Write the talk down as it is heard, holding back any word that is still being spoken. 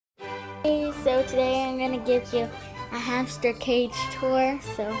Hey, so today I'm gonna give you a hamster cage tour.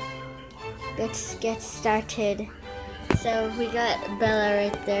 So let's get started. So we got Bella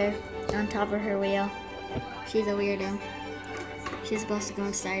right there on top of her wheel. She's a weirdo. She's supposed to go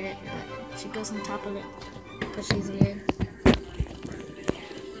inside it, but she goes on top of it because she's weird.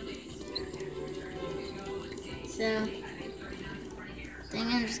 So I think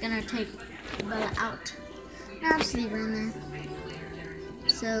I'm just gonna take Bella out. No, I'll just leave her in there.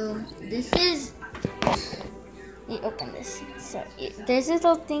 So this is, you open this. So there's these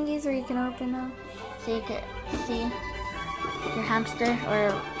little thingies where you can open them, so you can see your hamster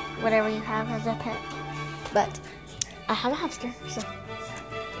or whatever you have as a pet. But I have a hamster, so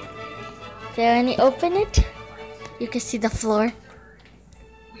when you open it, you can see the floor.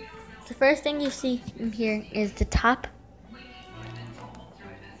 The first thing you see in here is the top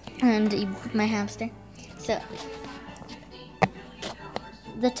and my hamster. So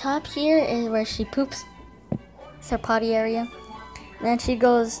the top here is where she poops. It's her potty area. Then she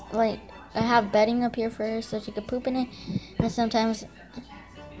goes, like, I have bedding up here for her so she can poop in it. And sometimes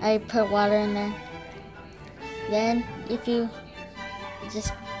I put water in there. Then if you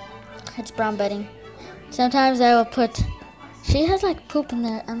just, it's brown bedding. Sometimes I will put, she has like poop in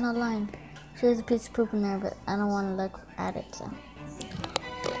there, I'm not lying. She has a piece of poop in there, but I don't want to look at it, so.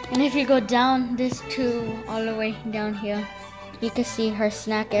 And if you go down this tube all the way down here, you can see her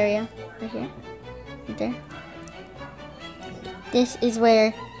snack area right here, right there. This is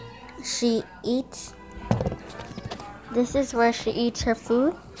where she eats. This is where she eats her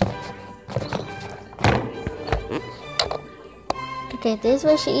food. Okay, this is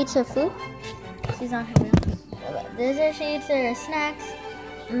where she eats her food. She's on her wheel. This is where she eats her snacks.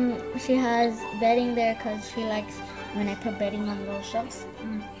 She has bedding there because she likes when I put bedding on the little shelves.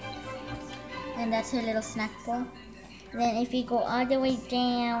 And that's her little snack bowl. Then if you go all the way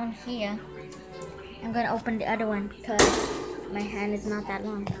down here, I'm gonna open the other one because my hand is not that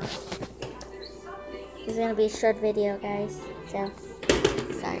long. It's gonna be a short video, guys, so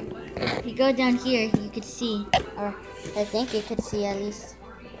sorry. If you go down here, you could see, or I think you could see at least.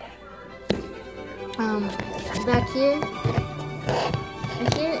 Back here,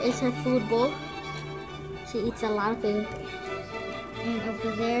 right here is her food bowl. She eats a lot of food. And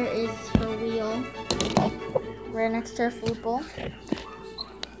over there is her wheel, right next to her food bowl.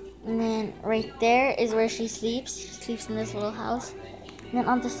 And then right there is where she sleeps. She sleeps in this little house. And then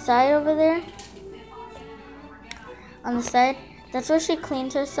on the side over there, on the side, that's where she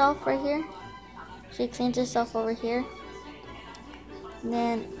cleans herself right here. She cleans herself over here. And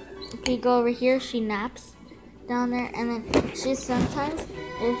then if you go over here, she naps down there. And then she sometimes,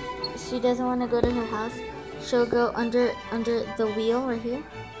 if she doesn't want to go to her house, she'll go under the wheel right here.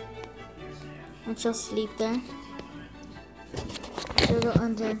 And she'll sleep there. She'll go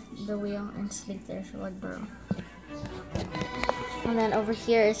under the wheel and sleep there. She'll like burrow. And then over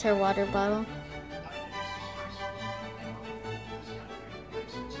here is her water bottle.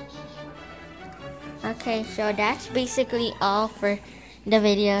 Okay, so that's basically all for the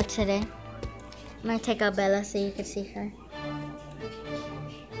video today. I'm gonna take out Bella so you can see her.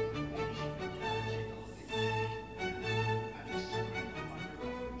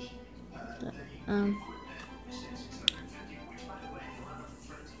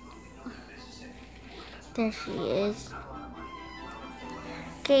 There she is.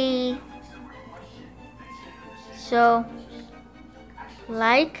 Okay. So,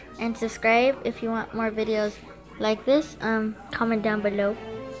 like and subscribe if you want more videos like this. Comment down below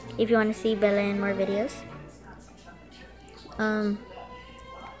if you want to see Bella in more videos.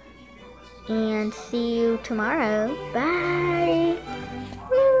 And see you tomorrow. Bye.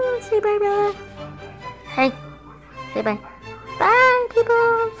 Woo, say bye, Bella. Hey, say bye. Bye,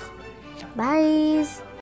 peoples. Bye.